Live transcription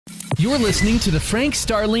You're listening to the Frank,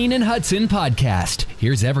 Starlene, and Hudson podcast.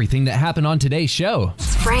 Here's everything that happened on today's show.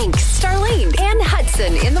 Frank, Starlene, and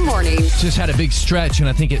Hudson in the morning. Just had a big stretch, and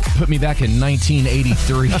I think it put me back in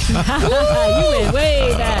 1983. You went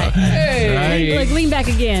way back. Hey. Like, lean back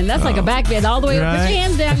again. That's like a back bend all the way up. Put your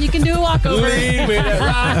hands down. You can do a walkover. Lean with it,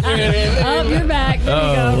 rock with it. Up your back. There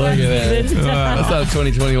you go. Look at that. What's up,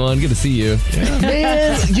 2021? Good to see you. Yeah.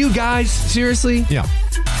 Man, you guys, seriously? Yeah.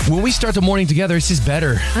 When we start the morning together, it's just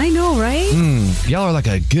better. I know, right? Y'all are like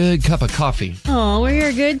a good cup of coffee. Oh, we're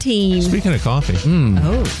a good team. Speaking of coffee,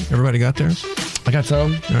 Oh, everybody got theirs? I got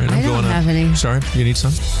some. All right, I don't have any. Sorry, you need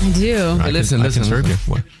some? I do. Hey, listen. I can serve you.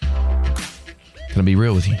 What? Gonna be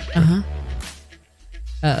real with you.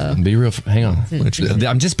 Be real. Hang on.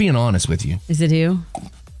 I'm just being honest with you. Is it you?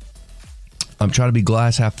 I'm trying to be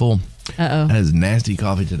glass half full. Uh-oh. That is nasty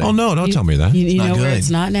coffee today. Oh, no, don't tell me that. You not know where good. it's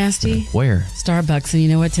not nasty? Where? Starbucks. And you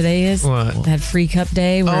know what today is? What? That free cup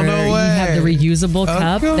day where no you have the way. reusable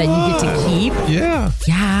cup that you get to keep. Yeah.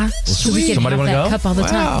 Yeah. So we can Somebody have wanna that go? cup all the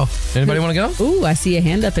Wow. time. Anybody want to go? Ooh, I see a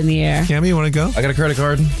hand up in the air. Cammy, you want to go? I got a credit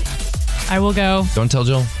card. I will go. Don't tell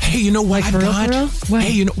Jill. Hey, you know what I for real, got? for real? What?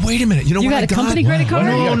 Hey, wait a minute. You know You what got I a got? company credit card?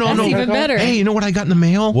 No. That's even better. Hey, you know what I got in the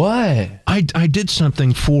mail? What? I did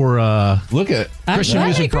something for Look at. Christian How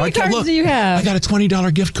many Music credit Broadcast. cards Look, do you have? I got a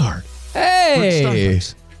 $20 gift card. Hey.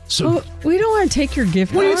 Starbucks. So Oh, we don't want to take your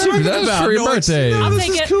gift card. That's for your birthday. No, this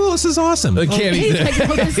take is it. cool. This is awesome. Cammy, He's like,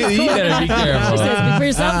 oh, this is you cool. better be She careful. says, "Speak for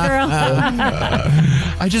yourself, girl."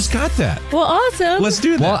 I just got that. Well, awesome. Let's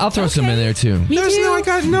do that. Well, I'll throw some in there too. Me There's too. no, I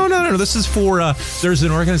got no. This is for there's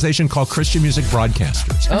an organization called Christian Music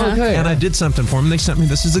Broadcasters. Oh, okay. And I did something for them. They sent me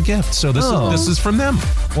this as a gift. So this is from them.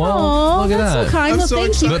 Well, Oh, look at that's that. so kind. I'm Well, so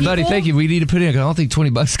thank you, But, buddy, people. thank you. We need to put in. I don't think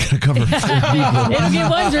 $20 is gonna cover. It'll get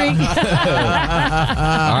one drink.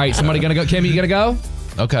 All right, somebody gonna go? Cammy, you gonna go?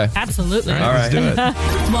 Okay. Absolutely. All right. Let's do it.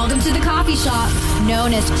 Welcome to the coffee shop,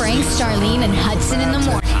 known as Frank, Starlene, and Hudson in the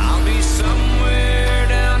morning. I'll be somewhere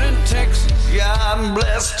down in Texas. God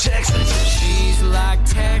bless Texas. She's like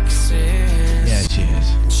Texas. Yeah, she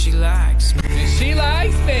is. She likes me. She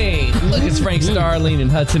likes me. Look, it's Frank, Starlene,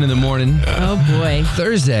 and Hudson in the morning. Oh, boy.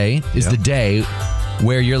 Thursday is the day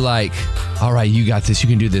where you're like, all right, you got this, you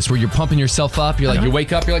can do this. Where you're pumping yourself up. You're like, you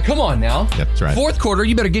wake up, you're like, come on now. Yep, that's right. Fourth quarter,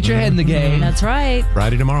 you better get your head in the game. That's right.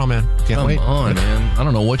 Friday tomorrow, man. Can't Come wait. on, man. I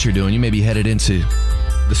don't know what you're doing. You may be headed into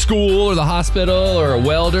the school or the hospital or a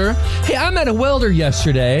welder. Hey, I met a welder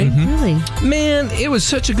yesterday. Really? Man, it was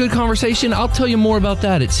such a good conversation. I'll tell you more about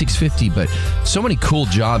that at 6:50, but so many cool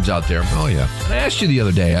jobs out there. Oh, yeah. And I asked you the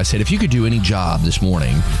other day, I said, if you could do any job this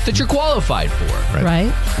morning that you're qualified for, Right.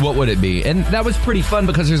 what would it be? And that was pretty fun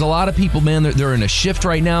because there's a lot of people, man, they're in a shift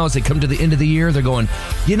right now as they come to the end of the year. They're going,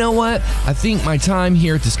 you know what? I think my time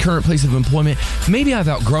here at this current place of employment, maybe I've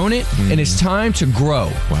outgrown it and it's time to grow.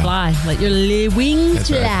 Fly. Let your wings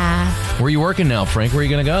That's right. fly. Where are you working now, Frank? Where are you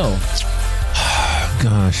going to go?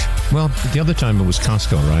 Gosh. Well, the other time it was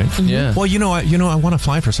Costco, right? Yeah. Well, I want to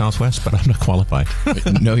fly for Southwest, but I'm not qualified.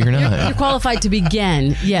 No, you're not. You're qualified to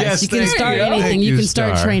begin. Yes, you can thank start you. anything. Thank You can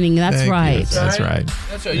start Star. training. That's Thank you. right. That's right.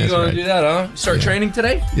 That's right. You That's going right. to do that, huh? Start training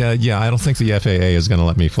today? Yeah. I don't think the FAA is going to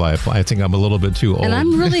let me fly. I think I'm a little bit too old. And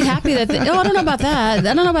I'm really happy that. I don't know about that. I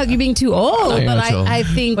don't know about you being too old, you're but not too old. I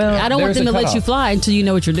think I don't want there's them a to let you cutoff. fly until you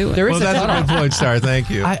know what you're doing. There is Well, a that's a cutoff. good point, Star. Thank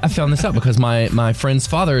you. I found this out because my friend's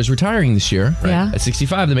father is retiring this year. Yeah. At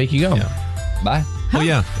 65, they make you go. Yeah. Bye. Oh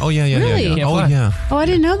yeah. Really? Yeah. Can't Oh fly. yeah. Oh, I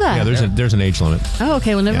didn't know that. Yeah. There's an age limit. Oh,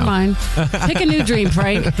 okay. Well, never Yeah. mind. Pick a new dream,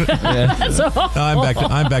 Frank. So,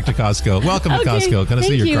 I'm back to Costco. Welcome to Okay, Costco. Can I see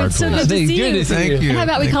thank your you. card, It's so please? good to see Good you. to see Thank you. How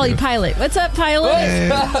about we Thank call you you. Pilot? What's up, Pilot?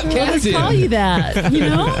 Let's Captain. call you that. You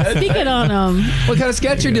know, speak it on them. What kind of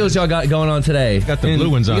sketcher deals y'all got going on today? Got the And blue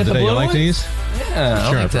ones on got the today. You blue like ones? these? Yeah,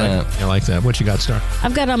 I like that. I like that. What you got, Star?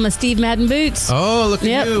 I've got on my Steve Madden boots. Oh, look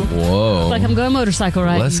Yep. at you. Whoa. Like I'm going motorcycle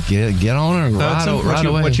riding. Let's get on and ride, Hudson, right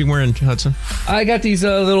away. what you wearing, Hudson? I got these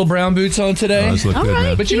little brown boots on today. Oh, those look All good, right.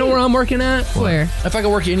 man. But you know where I'm working at? Where? If I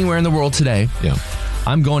could work anywhere in the world today, Yeah.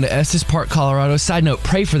 I'm going to Estes Park, Colorado. Side note,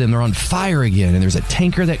 pray for them. They're on fire again. And there's a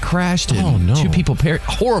tanker that crashed. And Oh, no. 2 people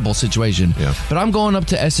horrible situation. Yeah. But I'm going up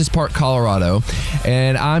to Estes Park, Colorado.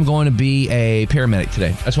 And I'm going to be a paramedic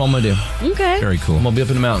today. That's what I'm going to do. Okay. Very cool. I'm going to be up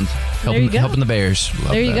in the mountains. you go. Helping the bears.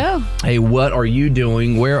 Love There you that. go. Hey, what are you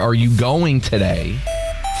doing? Where are you going today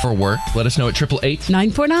for work? Let us know at 888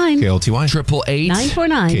 949. KLTY. 888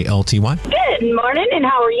 949. KLTY. Good morning, and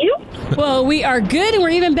how are you? Well, we are good, and we're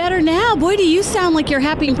even better now. Boy, do you sound like you're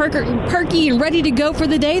happy and perky and ready to go for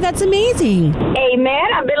the day. That's amazing. Hey,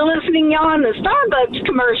 man, I've been listening to y'all on the Starbucks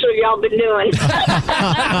commercial y'all been doing.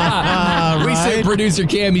 We sent producer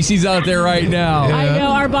Cammie. She's out there right now. I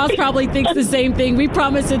know. Our boss probably thinks the same thing. We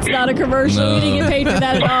promise it's not a commercial. No. We didn't get paid for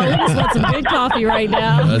that at all. We just want some good coffee right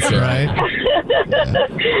now. That's right.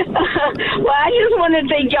 Well, I just want to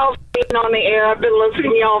thank y'all for being on the air. I've been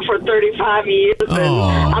listening to y'all for 35 years. And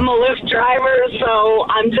I'm a Lyft driver, so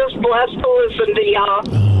I'm just blessed to listen to y'all.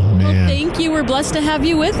 Well, thank you. We're blessed to have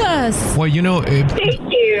you with us. Well,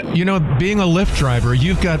 Thank you. You know, being a Lyft driver,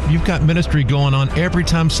 you've got ministry going on every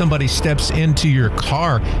time somebody steps into your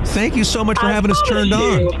car. Thank you so much for having us turned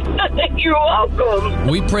on. You're welcome.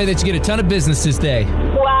 We pray that you get a ton of business this day.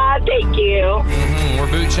 Why, thank you.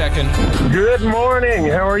 We're boot checking. Good morning.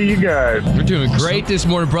 How are you guys? We're doing great this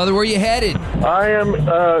morning, brother. Where are you headed? I am,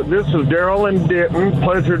 this is Daryl in Denton.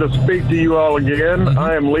 Pleasure to speak to you all again.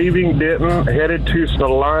 I am leaving Denton, headed to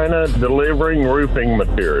Salina, delivering roofing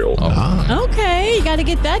materials. Okay, you got to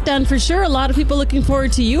get that done for sure. A lot of people looking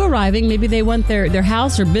forward to you arriving. Maybe they want their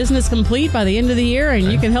house or business complete by the end of the year,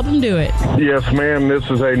 and you can help them do it. Yes, ma'am. This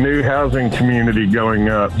is a new housing community going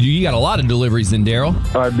up. You got a lot of deliveries then, Daryl.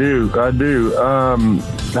 I do.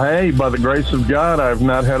 Hey, by the grace of God, I've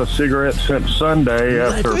not had a cigarette since Sunday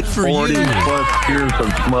after Good for 40 you. plus years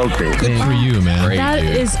of smoking. Good for you, man. Great, That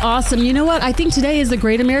dude. is awesome. You know what? I think today is the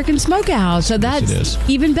Great American Smokeout, so that's it is.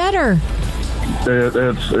 even better.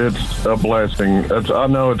 It's a blessing. I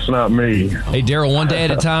know it's not me. Hey, Daryl, one day at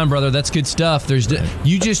a time, brother. That's good stuff.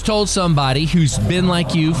 You just told somebody who's been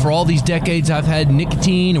like you for all these decades I've had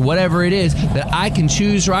nicotine or whatever it is that I can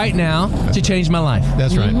choose right now to change my life.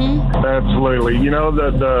 That's right. Absolutely. You know,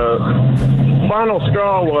 the final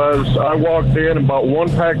straw was I walked in and bought one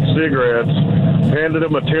pack of cigarettes, handed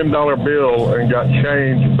him a $10 bill, and got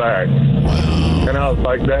change back. And I was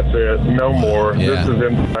like, that's it. No more. Yeah. This is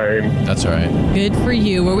insane. That's all right. Good for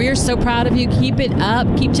you. Well, we are so proud of you. Keep it up.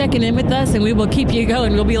 Keep checking in with us, and we will keep you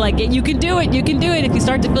going. We'll be like, you can do it. You can do it. If you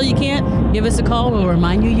start to feel you can't, give us a call. We'll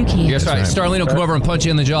remind you can. That's right. Starlene will come over and punch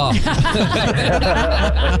you in the jaw. Hey,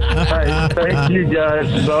 thank you guys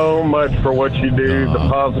so much for what you do, the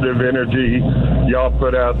positive energy y'all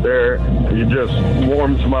put out there. It just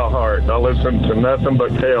warms my heart. I listen to nothing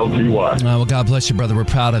but KLGY. Well, God bless you, brother. We're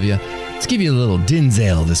proud of you. Let's give you a little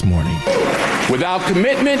Denzel this morning. Without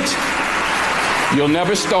commitment, you'll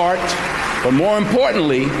never start. But more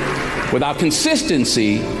importantly, without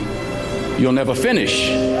consistency, you'll never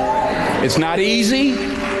finish. It's not easy.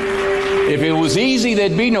 If it was easy,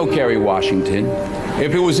 there'd be no Kerry Washington.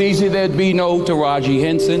 If it was easy, there'd be no Taraji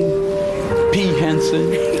Henson, P.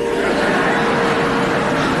 Henson.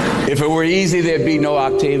 If it were easy, there'd be no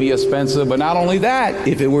Octavia Spencer. But not only that,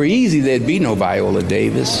 if it were easy, there'd be no Viola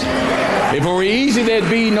Davis. If it were easy, there'd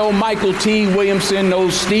be no Michael T. Williamson, no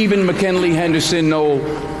Stephen McKinley Henderson, no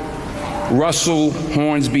Russell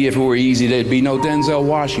Hornsby. If it were easy, there'd be no Denzel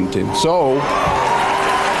Washington. So,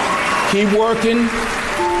 keep working,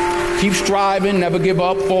 keep striving, never give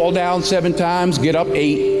up, fall down 7 times, get up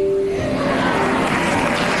 8.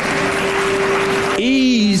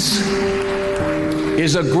 Ease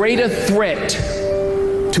is a greater threat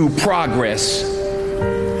to progress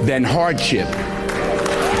than hardship.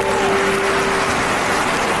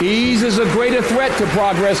 Ease is a greater threat to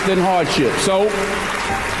progress than hardship. So,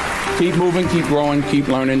 keep moving, keep growing, keep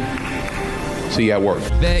learning. See you at work.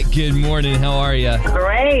 Bet, good morning. How are you?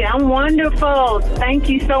 Great. I'm wonderful. Thank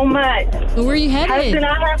you so much. Well, where are you headed?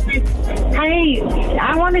 Hudson,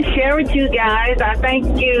 I want to share with you guys. I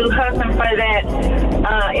thank you, Hudson, for that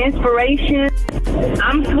inspiration.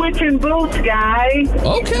 I'm switching boots, guys.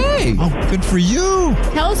 Okay. Oh, good for you.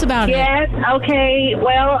 Tell us about Yes, okay.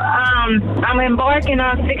 Well, I'm embarking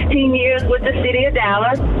on 16 years with the city of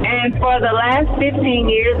Dallas. And for the last 15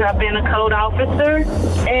 years, I've been a code officer.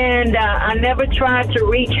 And I never tried to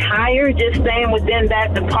reach higher, just staying within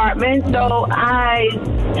that department. So I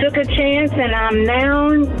took a chance, and I'm now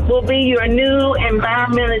will be your new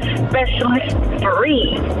environmental specialist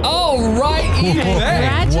free. All right.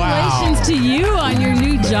 Congratulations to you on your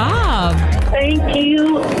new job. Thank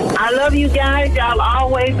you. I love you guys. Y'all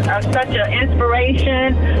always are such an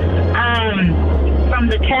inspiration. From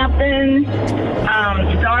the captain,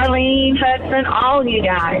 Starlene, Hudson, all you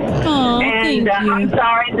guys. Oh, and thank you. I'm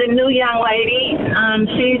sorry, the new young lady,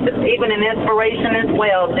 she's even an inspiration as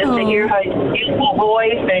well, just to hear her beautiful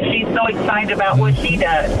voice, and she's so excited about what she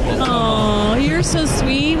does. Oh, you're so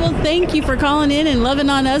sweet. Well, thank you for calling in and loving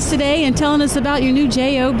on us today and telling us about your new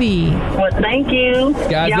job. Well, thank you. Sky's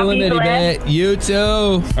the Y'all be limit, blessed. Yvette. You too.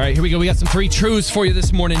 All right, here we go. We got some 3 truths for you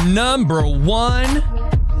this morning. Number 1,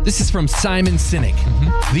 This is from Simon Sinek.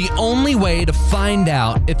 The only way to find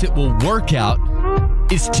out if it will work out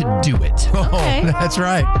is to do it. Okay. Oh, that's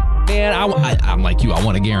right. Man, I'm like you. I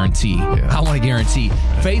want a guarantee. Yeah. I want a guarantee.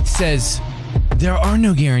 Faith says, there are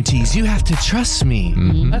no guarantees. You have to trust me.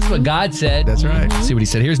 That's what God said. That's right. Let's see what he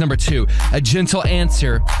said. Here's number 2. A gentle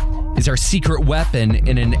answer is our secret weapon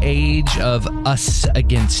in an age of us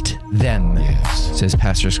against them. Yes. Says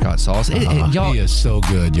Pastor Scott Sauls. Y'all, He is so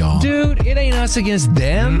good, y'all. dude, it ain't us against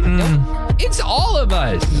them. It's all of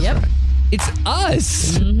us. Yep. It's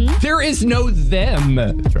us. There is no them.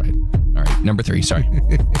 That's right. All right, number 3. Sorry.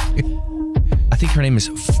 I think her name is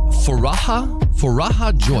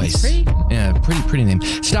Faraha Joyce. Pretty. Yeah, pretty name.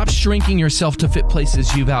 Stop shrinking yourself to fit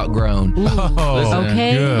places you've outgrown. Oh,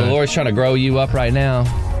 Okay. The good. Lord's trying to grow you up right now.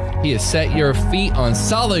 He has set your feet on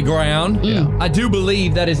solid ground. Yeah. I do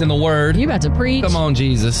believe that is in the Word. You about to preach? Come on,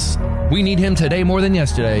 Jesus. We need him today more than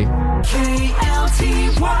yesterday.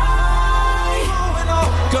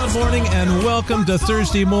 Good morning and welcome to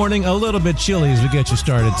Thursday morning. A little bit chilly as we get you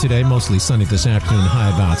started today. Mostly sunny this afternoon, high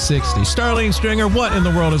about 60. Starling Stringer, what in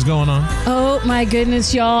the world is going on? Oh my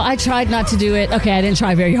goodness, y'all. I tried not to do it. Okay, I didn't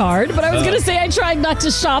try very hard, but I was going to say I tried not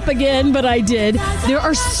to shop again, but I did. There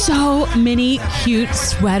are so many cute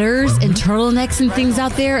sweaters and turtlenecks and things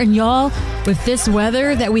out there. And y'all, with this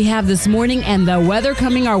weather that we have this morning and the weather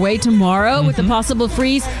coming our way tomorrow with the possible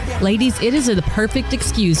freeze, ladies, it is the perfect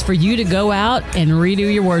excuse for you to go out and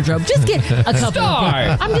redo your wardrobe. Just get a couple of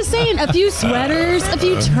things. I'm just saying, a few sweaters, a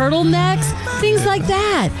few turtlenecks, things like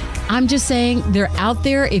that. I'm just saying they're out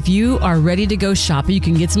there. If you are ready to go shopping, you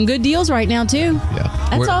can get some good deals right now, too. Yeah.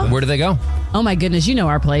 That's all. Where do they go? Oh, my goodness. You know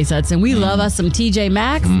our place, Hudson. We love us some TJ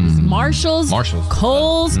Maxx, Marshalls,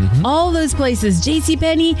 Kohl's, all those places,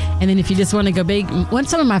 JCPenney. And then if you just want to go big,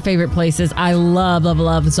 some of my favorite places, I love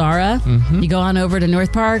Zara. You go on over to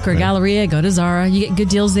North Park or Galleria, go to Zara. You get good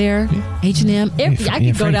deals there. H&M. I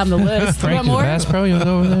could go down the list. You want more? Bass Pro, you want to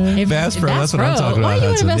go over there? Bass Pro, that's what I'm talking about, Why do you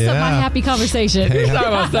want to Hudson? mess up my Yeah. happy conversation? Talking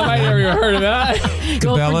about stuff I never even heard of that.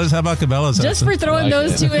 Cabela's, how about Cabela's? Just Hudson? for throwing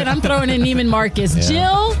those two in, I'm throwing in Neiman Marcus.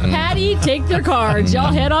 Jill, Patty, take their cards.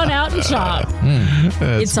 Y'all head on out and shop.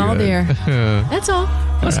 It's all there. That's all.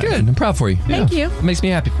 That's good. I'm proud for you. Thank you. It makes me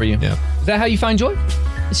happy for you. Yeah. Is that how you find joy?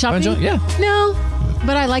 Shopping? Find joy? Yeah. No,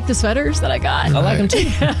 but I like the sweaters that I got. I like them too.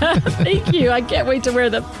 Thank you. I can't wait to wear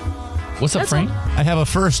them. What's up, That's Frank? I have a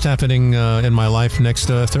first happening in my life next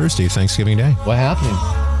Thursday, Thanksgiving Day. What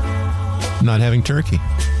happened? Not having turkey.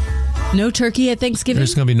 No turkey at Thanksgiving?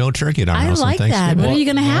 There's going to be no turkey at our I house on like that. Thanksgiving. What are you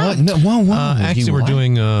going to have? No, whoa. Actually, we're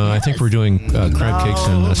doing. I think we're doing crab cakes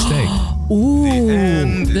and a steak.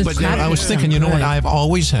 Ooh. But I was thinking, you know what? I've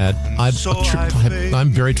always had. I'm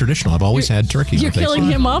very traditional. I've always had turkey. You're on killing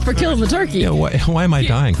Thanksgiving. him off or killing the turkey? Yeah, why am I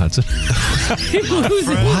dying, Hudson? Who's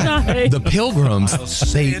dying? The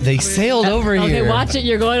Pilgrims, they sailed over Okay, here. watch it.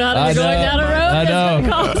 You're going on. I You're going know. down a road. I know. That's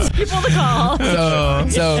gonna cause people to call.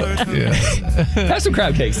 So have some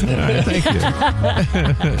crab cakes. Thank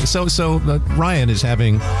you. So Ryan is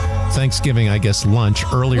having Thanksgiving, I guess, lunch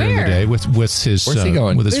earlier in the Where? day with his Where's he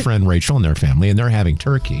going? with his friend Rachel and their family, and they're having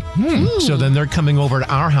turkey. So then they're coming over to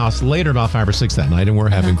our house later, about 5 or 6 that night, and we're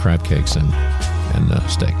having crab cakes and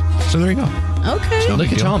steak. So there you go. Okay. No Look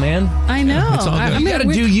big at deal. y'all, man. I know. It's all good. You got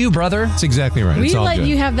to do you, brother. That's exactly right. We It's all let good.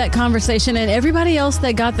 you have that conversation, and everybody else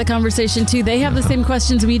that got the conversation too, they have the same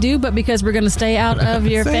questions we do, but because we're going to stay out of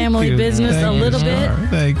your Thank family you. business Thank a you, little bit, sweetheart.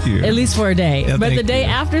 Thank you. at least for a day. Yeah, But the thank day you.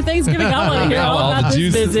 after Thanksgiving, I want to hear all All about the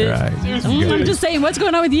this juices, visit. right. I'm just saying, what's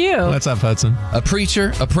going on with you? What's up, Hudson? A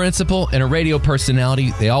preacher, a principal, and a radio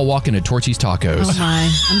personality, they all walk into Torchy's Tacos. Oh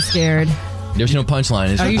my, I'm scared. There's no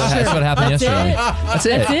punchline. Are you sure? That's what happened That's yesterday. it? That's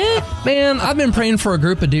it. That's it? Man, I've been praying for a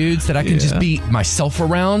group of dudes that I can just be myself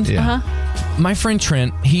around. Yeah. My friend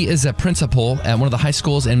Trent, he is a principal at one of the high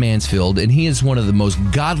schools in Mansfield, and he is one of the most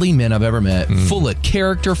godly men I've ever met, full of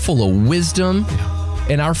character, full of wisdom.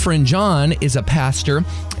 And our friend John is a pastor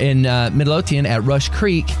in Midlothian at Rush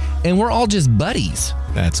Creek, and we're all just buddies.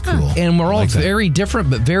 That's cool. And we're I all like that. very different,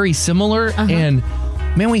 but very similar. And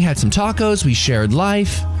man, we had some tacos, we shared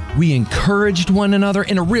life. We encouraged one another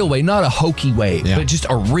in a real way, not a hokey way, but just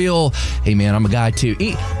a real, hey man, I'm a guy too.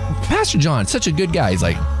 Pastor John, such a good guy. He's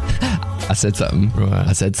like, I said something. Right.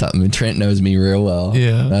 I said something, and Trent knows me real well.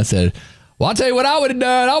 Yeah. And I said, Well, I'll tell you what I would have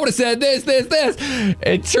done. I would have said this.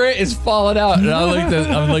 And Trent is falling out. And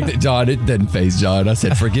I looked at John. It didn't faze John. I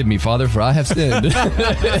said, forgive me, Father, for I have sinned.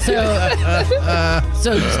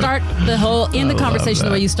 So start end the conversation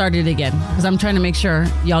the way you started it again, because I'm trying to make sure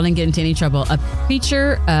y'all didn't get into any trouble. A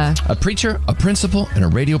preacher, a principal, and a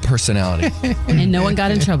radio personality. And no one got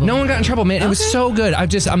in trouble. No one got in trouble, man. It was so good.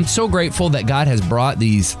 I'm so grateful that God has brought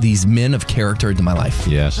these men of character into my life.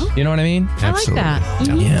 Yes. You know what I mean? Absolutely. I like that.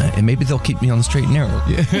 Mm-hmm. Yeah, and maybe they'll keep me on the straight and narrow.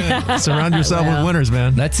 Yeah. Surround yourself with winners,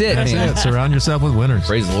 man. That's it. That's man. it. Surround yourself with winners.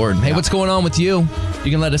 Praise the Lord. Hey, what's going on with you?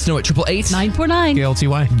 You can let us know at 888-949.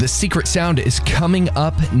 KLTY. The secret sound is coming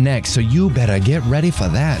up next, so you better get ready for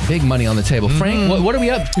that. Big money on the table. Frank, what are we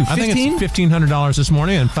up to? 15? I think it's $1,500 this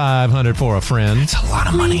morning and $500 for a friend. That's a lot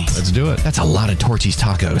of money. Let's do it. That's a lot of Torchy's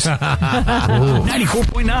tacos.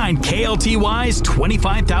 94.9 KLTY's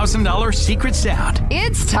 $25,000 secret sound.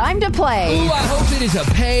 It's time to play. Ooh, I hope it is a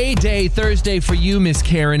payday Thursday for you, Miss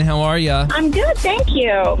Karen. How are you? I'm good, thank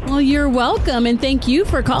you. Well, you're welcome, and thank you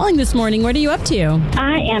for calling this morning. What are you up to?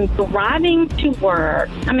 I am driving to work.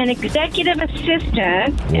 I'm an executive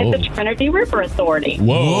assistant at the Trinity River Authority.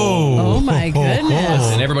 Whoa. Oh, my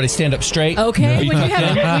goodness. And everybody stand up straight. Okay, when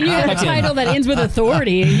you have a title that ends with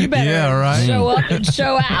authority, you better show up and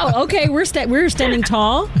show out. Okay, we're standing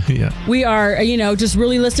tall. Yeah. We are, just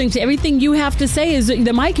really listening to everything you have to say.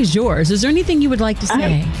 The mic is yours. Is there anything you would like to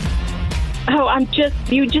say?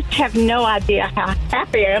 You just have no idea how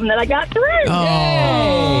happy I am that I got through.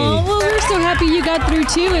 Oh, well, we're so happy you got through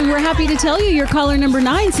too, and we're happy to tell you you're caller number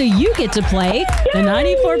 9, so you get to play the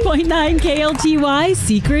 94.9 KLTY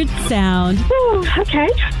Secret Sound. Ooh, okay.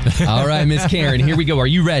 All right, Miss Karen, here we go. Are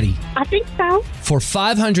you ready? I think so. For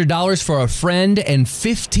 $500 for a friend and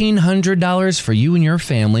 $1,500 for you and your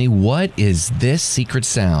family, what is this secret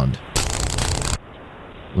sound?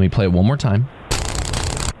 Let me play it one more time.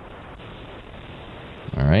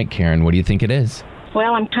 All right, Karen, what do you think it is?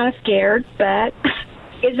 Well, I'm kind of scared, but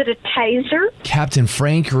is it a taser? Captain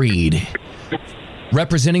Frank Reed,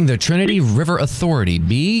 representing the Trinity River Authority.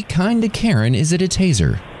 Be kind to Karen. Is it a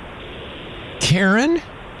taser? Karen?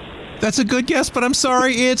 That's a good guess, but I'm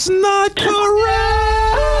sorry, it's not correct.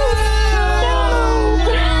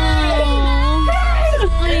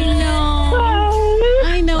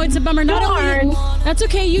 I know, it's a bummer. That's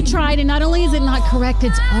okay, you tried, and not only is it not correct,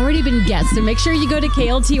 it's already been guessed. So make sure you go to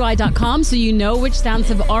KLTY.com so you know which sounds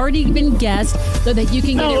have already been guessed so that you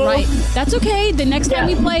can get it right. That's okay. The next time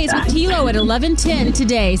we play is with Tilo at 11:10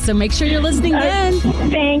 today, so make sure you're listening then.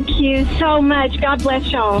 Thank you so much. God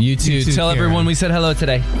bless y'all. You too. Tell Karen. everyone we said hello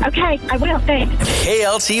today. Okay, I will. Thanks.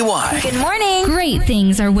 KLTY. Good morning. Great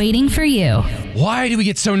things are waiting for you. Why do we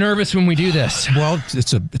get so nervous when we do this? Well,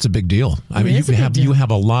 it's a big deal. I mean, is a big deal. you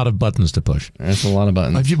have a lot of buttons to push. That's a lot of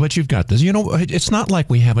buttons. But you've got this. It's not like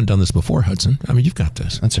we haven't done this before, Hudson. I mean, you've got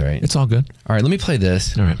this. That's all right. It's all good. All right, let me play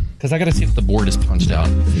this. All right. Because I got to see if the board is punched out.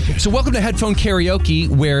 So welcome to Headphone Karaoke,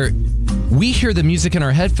 where we hear the music in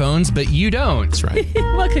our headphones, but you don't. That's right.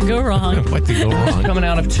 What could go wrong? What could go wrong? Coming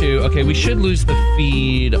out of 2. Okay, we should lose the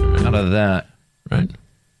feed out of that. Right?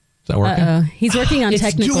 Is that working? He's working on It's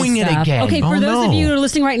technical doing it stuff. again. Okay, for Oh, those of no. you who are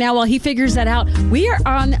listening right now, while he figures that out, we are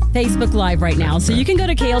on Facebook Live right now. So you can go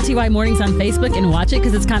to KLTY Mornings on Facebook and watch it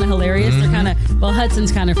because it's kind of hilarious. They're kind of,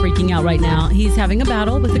 Hudson's kind of freaking out right now. He's having a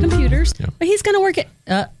battle with the computers, but he's going to work it.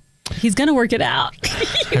 He's going to work it out.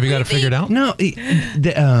 Have you got it figured out? No,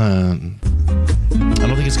 I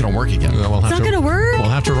don't think it's going to work again. We'll have It's not going to work. We'll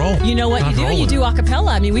have to roll. You know what We'll you have to do? roll You with do it. a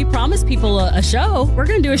cappella. I mean, we promised people a show. We're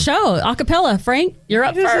going to do a show. A cappella. Frank, you're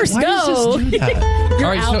up first. Why does Go. this do that? You're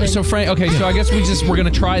All right, Alvin. so Frank, okay, so I guess we're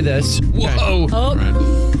going to try this. Whoa.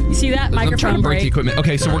 Oh, you see that? I'm trying Microphone to break the break. equipment.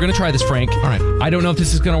 Okay, so we're going to try this, Frank. All right. I don't know if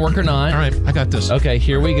this is going to work or not. All right, I got this. Okay,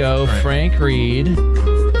 here we go. right. Frank Reed.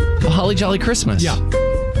 A Holly Jolly Christmas. Yeah.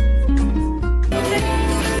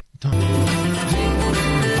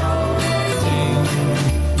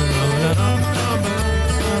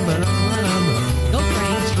 Go,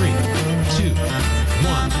 Frank. 3, 2,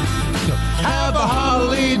 1, go. Have a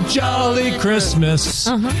holly jolly Christmas.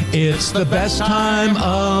 It's the best time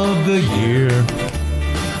of the year.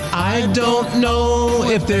 I don't know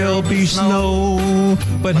if there'll be snow,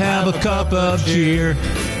 but have a cup of cheer.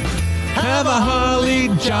 Have a holly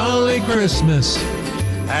jolly Christmas.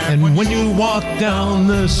 And when you walk down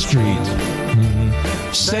the street,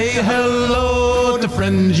 say hello to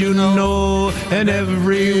friends you know and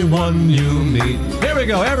everyone you meet. Here we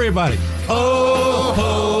go, everybody. Oh,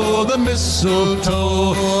 ho, the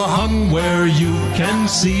mistletoe hung where you can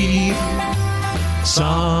see.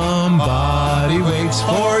 Somebody waits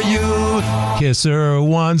for you. Kiss her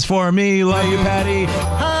once for me, love you, Patty.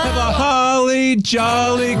 Have a holly holly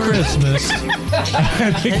jolly Christmas.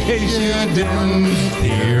 In case you didn't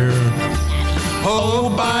hear.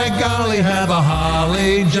 Oh, by golly, have a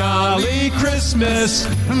holly jolly Christmas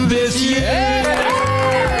this year.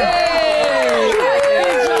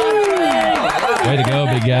 Way to go,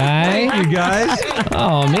 big guy. You guys.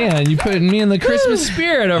 Oh, man, you putting me in the Christmas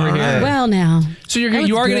spirit over here. Well, now. So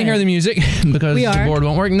you are going to hear the music because the board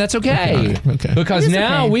won't work, and that's okay. Okay. Because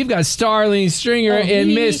now we've got Starlene Stringer and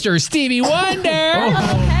Mr. Stevie Wonder.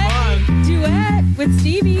 Okay. Duet with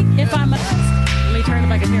Stevie, if I must. Let me turn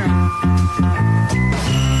if I can hear him.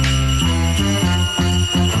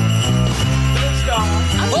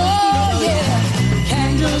 Oh, yeah.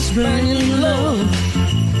 Candles burning low.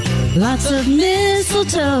 Lots of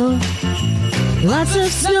mistletoe. Lots of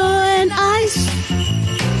snow and ice.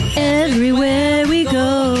 Everywhere we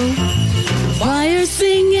go. Choir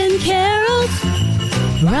singing carols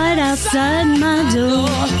right outside my door.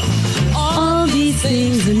 All these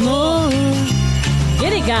things and more.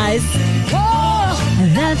 Get it, guys.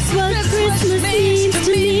 That's what Christmas means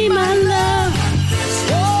to me, my love.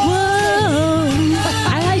 Whoa.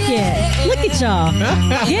 I like it. Look at y'all.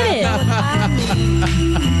 Get it.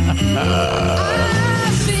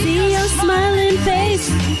 See your smiling face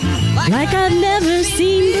like I've never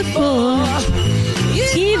seen before.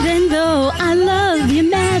 Even though I love you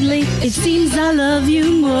madly, it seems I love you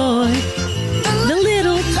more. The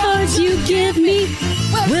little cards you give me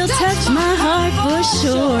will touch my heart for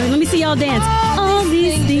sure. Let me see y'all dance. All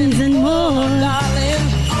these things and more.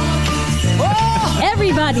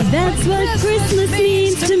 Everybody, that's what Christmas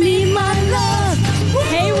means to me, my love.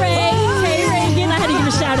 Hey, Ray. Hey, Ray. Again, I had to give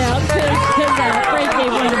a shout out because Frank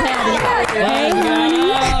gave one to Patty.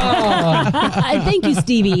 Hey, thank you,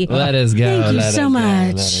 Stevie. Let us go. Thank you so much.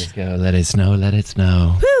 Let us go. Let it snow. Let it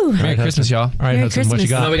snow. Whew. Merry Christmas, y'all. All right, Merry Hudson, what you Christmas.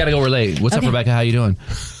 got? No, we got to go. We're late. What's up, Rebecca? How you doing?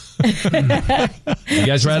 You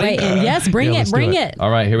guys ready? Waiting. Yes, bring it. Bring it. All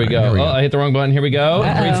right, here we go. Here we go. Oh, I hit the wrong button. Here we go.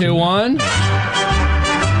 Uh-oh. 3, 2, 1.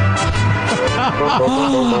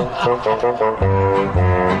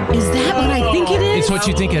 Is that what I think it is? It's what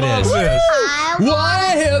you think it is. Want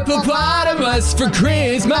a hippopotamus for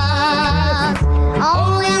Christmas?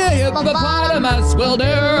 Only a hippopotamus will do.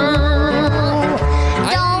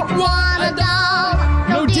 I don't want a doll,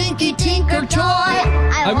 no dinky tinker toy.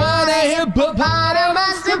 I want a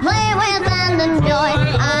hippopotamus to play with and enjoy.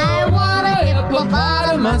 I want a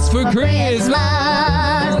hippopotamus for Christmas.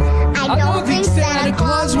 I don't think Santa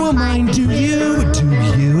Claus will mind, do you? Do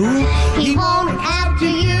you? He won't have to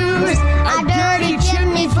use a dirty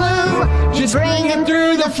chimney flue. Just bring him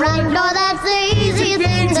through the front door, that's the easy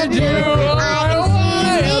thing to do. I want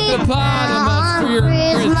a hippopotamus for your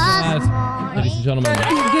Christmas. Ladies and gentlemen.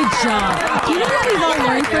 Good job. Do you know what we've all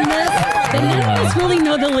learned from this? That none of us really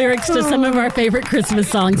know the lyrics to some of our favorite Christmas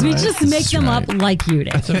songs. We just make them up like you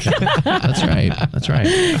did. That's right. That's right.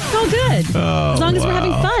 It's all good. As long as we're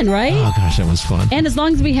having fun, right? Oh, gosh, that was fun. And as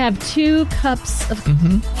long as we have 2 cups of...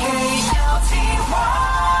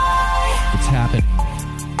 It's happening.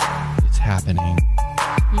 It's happening.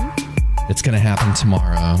 It's going to happen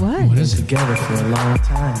tomorrow. What is it? Together for a long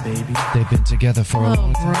time, baby. They've been together for a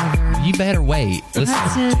long time. brother. You better wait. Listen.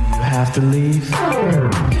 That's it. You have to leave. I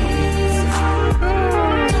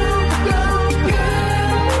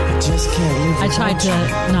just can't live. I tried to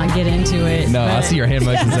not get into it. No, I but see your hand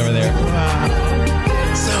motions over there.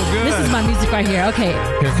 So good. This is my music right here. Okay.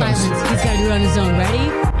 Here it comes. Silence. He's got to do it on his own. Ready?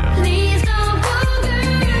 Please don't go,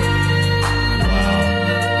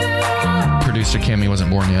 Producer Cammy wasn't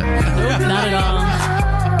born yet. Not at all.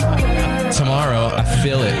 Tomorrow, I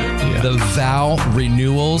feel it. The vow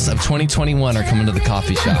renewals of 2021 are coming to the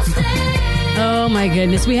coffee shop. Oh my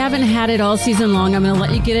goodness. We haven't had it all season long. I'm going to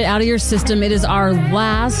let you get it out of your system. It is our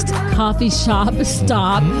last coffee shop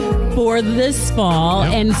stop for this fall.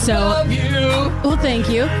 And so, well, thank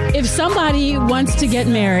you. If somebody wants to get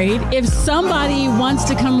married, if somebody wants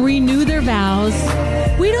to come renew their vows,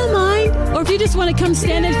 we don't mind. Or if you just want to come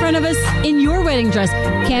stand in front of us in your wedding dress.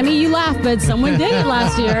 Cammy, you laugh, but someone did it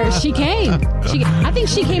last year. She came. I think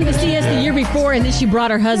she came to see us the year before, and then she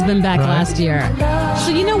brought her husband back last year.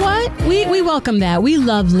 So you know what? We welcome that. We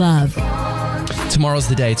love love. Tomorrow's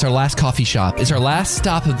the day. It's our last coffee shop. It's our last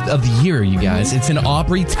stop of the year, you guys. It's in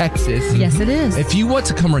Aubrey, Texas. Yes, it is. If you want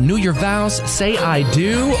to come renew your vows, say I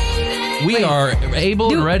do. We are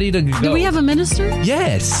able and ready to go. Do we have a minister?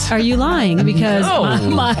 Yes. Are you lying? Because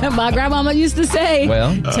my grandmama used to say,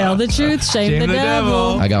 Well, tell the truth, shame the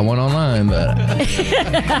devil. I got one online, but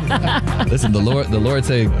listen, the Lord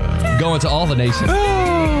said, go into all the nations.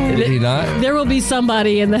 Did he not? There will be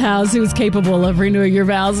somebody in the house who's capable of renewing your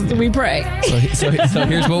vows. We pray. So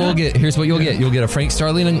here's what we'll get. Here's what you'll get. You'll get a Frank,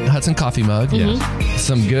 Starlene, and Hudson coffee mug. Yeah.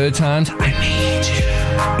 Some good times. I need you.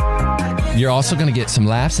 You're also going to get some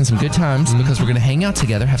laughs and some good times because we're going to hang out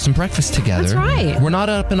together, have some breakfast together. That's right. We're not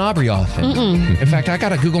up in Aubrey often. In fact, I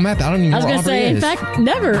got a Google map. I don't even know where Aubrey is. In fact,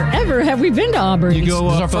 never, ever have we been to Aubrey. You go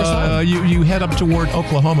up, you head up toward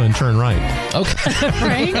Oklahoma and turn right. Okay.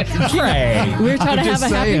 Frank? We're trying to have a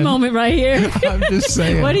happy moment right here. I'm just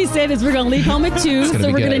saying. What he said is we're going to leave home at 2, so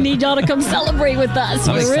we're going to need y'all to come celebrate with us.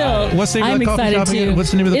 For real. What's the name of the coffee shop again?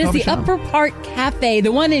 What's the name of the coffee shop? It is the Upper Park Cafe,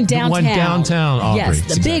 the one in downtown. The one downtown Aubrey.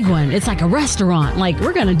 Yes, the big one. It's like a restaurant. Like,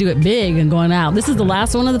 we're going to do it big and going out. This is the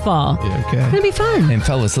last one of the fall. Yeah, okay. It's going to be fun. And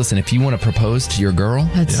fellas, listen, if you want to propose to your girl.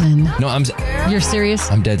 Hudson. No, You're serious?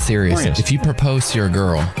 I'm dead serious. If you propose to your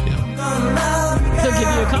girl. They'll give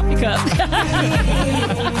you a coffee cup.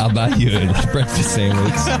 I'll buy you a breakfast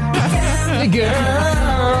sandwich. Hey,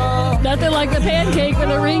 girl. Nothing like the pancake with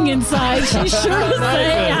a ring inside. She sure will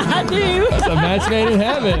say, I do. That's a match made in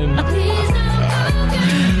heaven.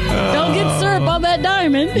 Don't get syrup on that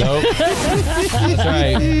diamond. Nope. That's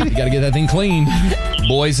right. You got to get that thing clean.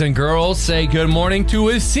 Boys and girls, say good morning to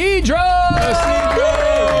Isidro.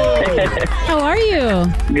 How are you?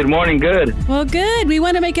 Good morning. Good. Well, good. We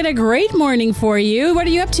want to make it a great morning for you. What are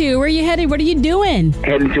you up to? Where are you headed? What are you doing?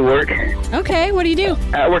 Heading to work. Okay. What do you do?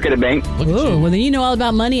 I work at a bank. Ooh, well, then you know all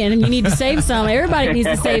about money, and you need to save some. Everybody needs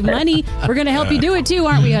to save money. We're going to help you do it, too,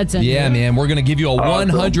 aren't we, Hudson? Yeah, man. We're going to give you a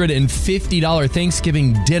 $150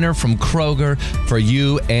 Thanksgiving dinner from Kroger for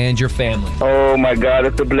you and your family. Oh, my God.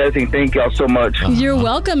 It's a blessing. Thank y'all so much. You're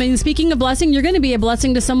welcome. And speaking of blessing, you're going to be a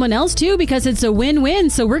blessing to someone else, too, because it's a win-win.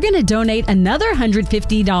 So we're going to donate another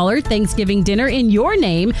 $150 Thanksgiving dinner in your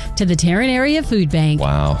name to the Tarrant Area Food Bank.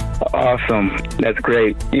 Wow. Awesome. That's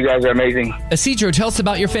great. You guys are amazing. Isidro, tell us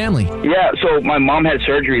about your family. Yeah, so my mom had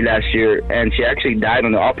surgery last year, and she actually died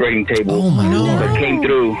on the operating table. Oh, my God. But came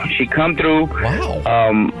through. She come through.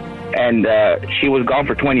 Wow. And she was gone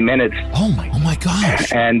for 20 minutes. Oh my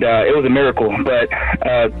gosh. And it was a miracle. But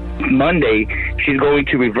Monday, she's going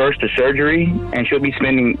to reverse the surgery, and she'll be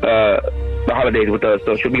spending the holidays with us.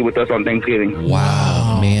 So she'll be with us on Thanksgiving.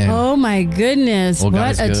 Wow, man. Oh, my goodness. Well,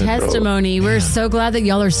 what a good, testimony. We're so glad that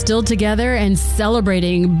y'all are still together and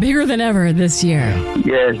celebrating bigger than ever this year.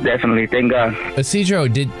 Yes, definitely. Thank God. Isidro,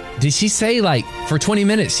 did she say, like, for 20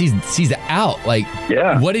 minutes she's out? Like,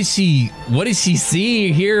 yeah. What did she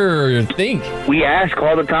see, hear, or think? We ask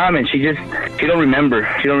all the time, and she don't remember.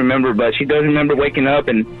 She don't remember, but she does remember waking up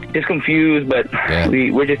and just confused. But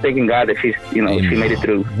we're just thanking God that she's, she made it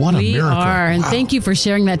through. What a miracle. We are, and thank you for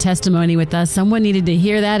sharing that testimony with us. Someone needed to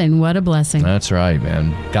hear that, and what a blessing. That's right,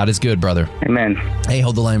 man. God is good, brother. Amen. Hey,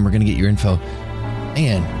 hold the line. We're going to get your info.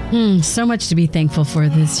 Man. So much to be thankful for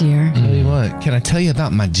this year. Tell you what, can I tell you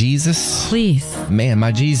about my Jesus? Please. Man,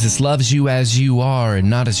 my Jesus loves you as you are and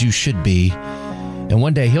not as you should be. And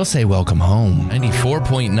one day he'll say, welcome home.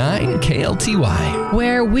 94.9 KLTY.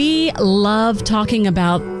 Where we love talking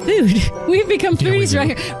about food. We've become foodies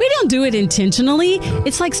right here. We don't do it intentionally.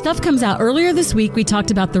 It's like stuff comes out. Earlier this week, we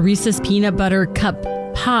talked about the Reese's Peanut Butter Cup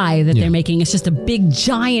pie that they're making. It's just a big,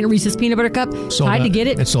 giant Reese's Peanut Butter Cup. Tried to get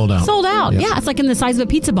it. It's sold out. Sold out. Yep. Yeah, it's like in the size of a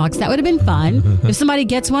pizza box. That would have been fun. If somebody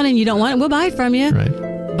gets one and you don't want it, we'll buy it from you.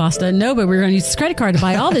 Right. Boss doesn't know, but we're going to use this credit card to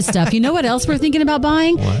buy all this stuff. You know what else we're thinking about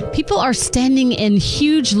buying? What? People are standing in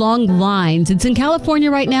huge, long lines. It's in California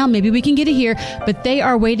right now. Maybe we can get it here, but they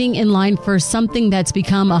are waiting in line for something that's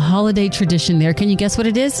become a holiday tradition there. Can you guess what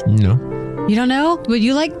it is? No. You don't know? Well,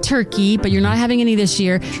 you like turkey, but you're not having any this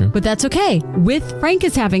year. Sure. But that's okay. Frank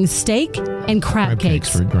is having steak and crab cakes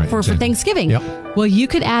for Thanksgiving. Yep. Well, you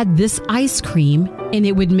could add this ice cream, and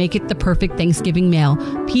it would make it the perfect Thanksgiving meal.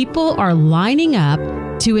 People are lining up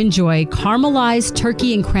to enjoy caramelized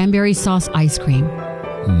turkey and cranberry sauce ice cream.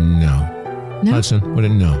 No. No? Hudson, what?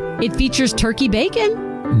 No. It features turkey bacon.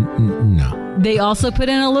 No. They also put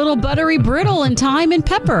in a little buttery brittle and thyme and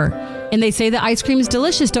pepper. And they say the ice cream is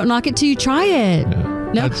delicious. Don't knock it till you try it.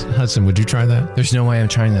 No. Hudson, would you try that? There's no way I'm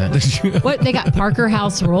trying that. What? They got Parker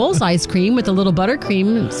House Rolls ice cream with a little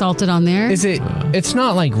buttercream salted on there. Is it? It's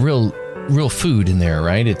not like real food in there,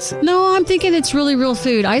 right? No, I'm thinking it's really real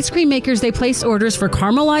food. Ice cream makers, they place orders for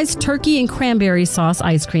caramelized turkey and cranberry sauce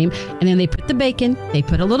ice cream, and then they put the bacon, they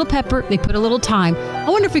put a little pepper, they put a little thyme. I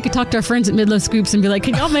wonder if we could talk to our friends at Midlow Scoops and be like,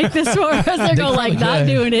 can y'all make this for us? They're going like, not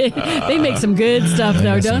doing it. They make some good stuff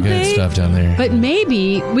though, don't they? Good stuff down there. But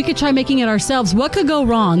maybe we could try making it ourselves. What could go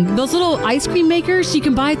wrong? Those little ice cream makers you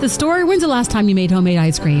can buy at the store. When's the last time you made homemade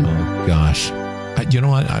ice cream? Oh, gosh. You know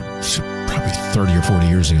what? Probably 30 or 40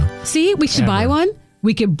 years ago. See, we should buy one.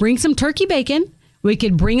 We could bring some turkey bacon. We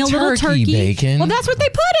could bring a little turkey. Bacon. Well, that's what they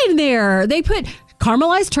put in there. They put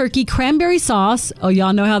caramelized turkey, cranberry sauce. Oh,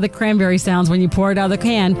 y'all know how the cranberry sounds when you pour it out of the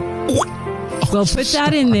can. We'll put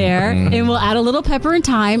that in there, and we'll add a little pepper and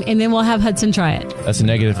thyme, and then we'll have Hudson try it. That's a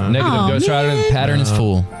negative. Ghost Rider. The pattern is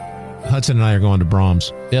full. Hudson and I are going to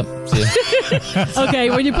Brahms. Yep. Okay,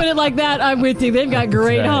 when you put it like that, I'm with you. They've got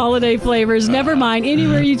great holiday flavors. Never mind.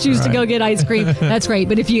 Anywhere you choose to go get ice cream, that's great.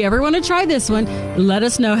 But if you ever want to try this one, let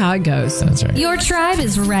us know how it goes. That's right. Your tribe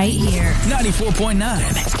is right here. 94.9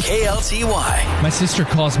 KLTY. My sister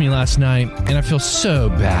calls me last night, and I feel so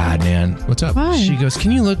bad, man. What's up? Why? She goes,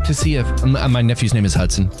 can you look to see if... My nephew's name is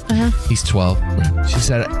Hudson. He's 12. She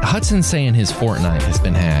said, Hudson's saying his Fortnite has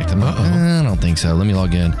been hacked. I'm like, I don't think so. Let me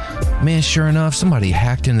log in. Man, sure enough, somebody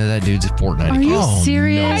hacked into that dude's Fortnite account. Are you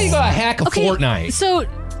serious? How you gonna hack a Fortnite? So,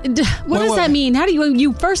 what does that mean? How do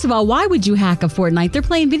you? First of all, why would you hack a Fortnite? They're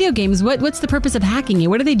playing video games. What's the purpose of hacking it?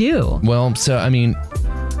 What do they do? Well, so I mean,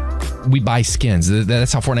 we buy skins.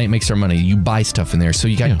 That's how Fortnite makes their money. You buy stuff in there. So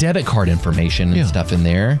you got debit card information and stuff in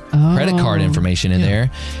there, credit card information in there.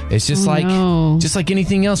 It's just just like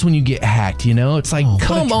anything else when you get hacked, you know? It's like,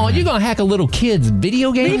 come on, you're going to hack a little kid's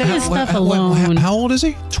video game? Leave his stuff alone. How old is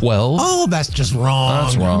he? 12. Oh, that's just wrong.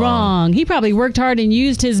 That's wrong. He probably worked hard and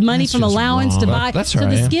used his money from allowance to buy. That's So right.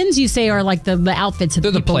 the skins you say are like the outfits that They're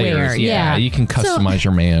the people players. wear. Yeah, you can customize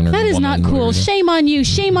your man or that is woman not cool. or- Shame on you.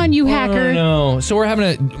 Shame on you, hacker. No. So we're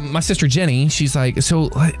having my sister Jenny, she's like, so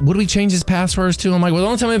what do we change his passwords to? I'm like, well,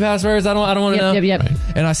 don't tell me passwords. I don't want to know. Yep.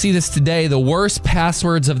 And I see this today, the worst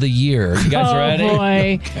passwords of the year. You guys ready? Oh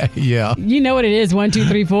boy. Yeah. You know what it is. 1, 2,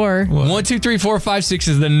 3, 4. 1, 2, 3, 4, 5, 6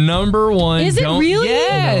 is the number one. Is it really?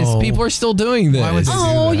 Yes. No. People are still doing this. Why would they do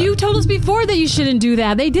Oh, that? you told us before that you shouldn't do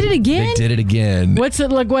that. They did it again? They did it again. What's it?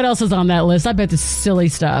 Look, what else is on that list? I bet it's silly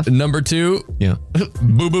stuff. Number 2, Yeah.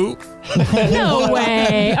 Boo Boo. No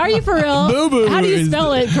way. Are you for real? Boo Boo. How do you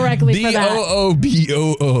spell it correctly for that?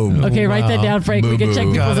 BOOBOO. Okay, write that down, Frank. We can check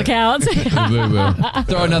Boo-boo. people's accounts. Boo Boo.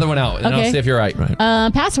 Throw another one out, and I'll Okay. see if you're right.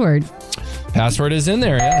 Password. Password is in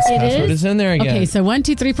there. Yes, It password is in there again. Okay, so 1,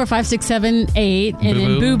 2, 3, 4, 5, 6, 7, 8, and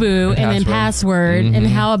then Boo-boo, boo boo, and and then password. And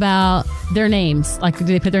how about their names? Like, do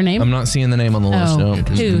they put their name? I'm not seeing the name on the list. No.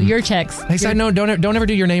 Who? Your checks. Hey, side note, don't ever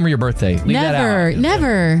do your name or your birthday. Leave that out.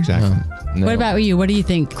 Never. Exactly. No. What about you? What do you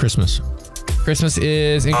think? Christmas. Christmas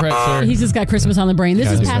is incorrect, sir. He's just got Christmas on the brain.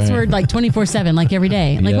 This is That's password like 24/7, like every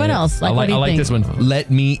day. Like, what else? Like, what do you I like think? this one.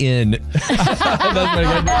 Let me in. That's pretty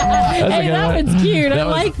good. That's a Hey, good that one. one's cute. I That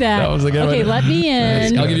was- like that. That was a good one. Okay, let me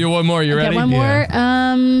in. I'll give you one more. You ready? Okay, one more.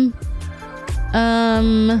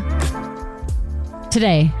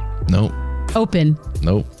 Today. Nope. Open.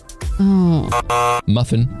 Nope. Oh.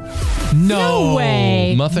 Muffin. No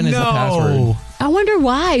way. Muffin is the password. I wonder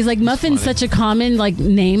why. Is like Muffin's such a common like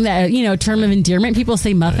name that term of endearment. People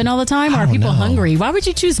say Muffin all the time. Or are people hungry? Why would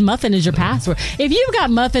you choose Muffin as your password? If you've got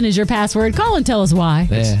Muffin as your password, call and tell us why.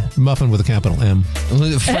 Yeah. Muffin with a capital M.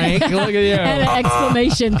 Frank, look at you. And an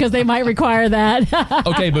exclamation because they might require that.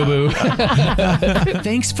 Okay, Boo Boo.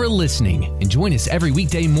 Thanks for listening, and join us every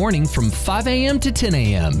weekday morning from 5 a.m. to 10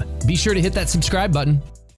 a.m. Be sure to hit that subscribe button.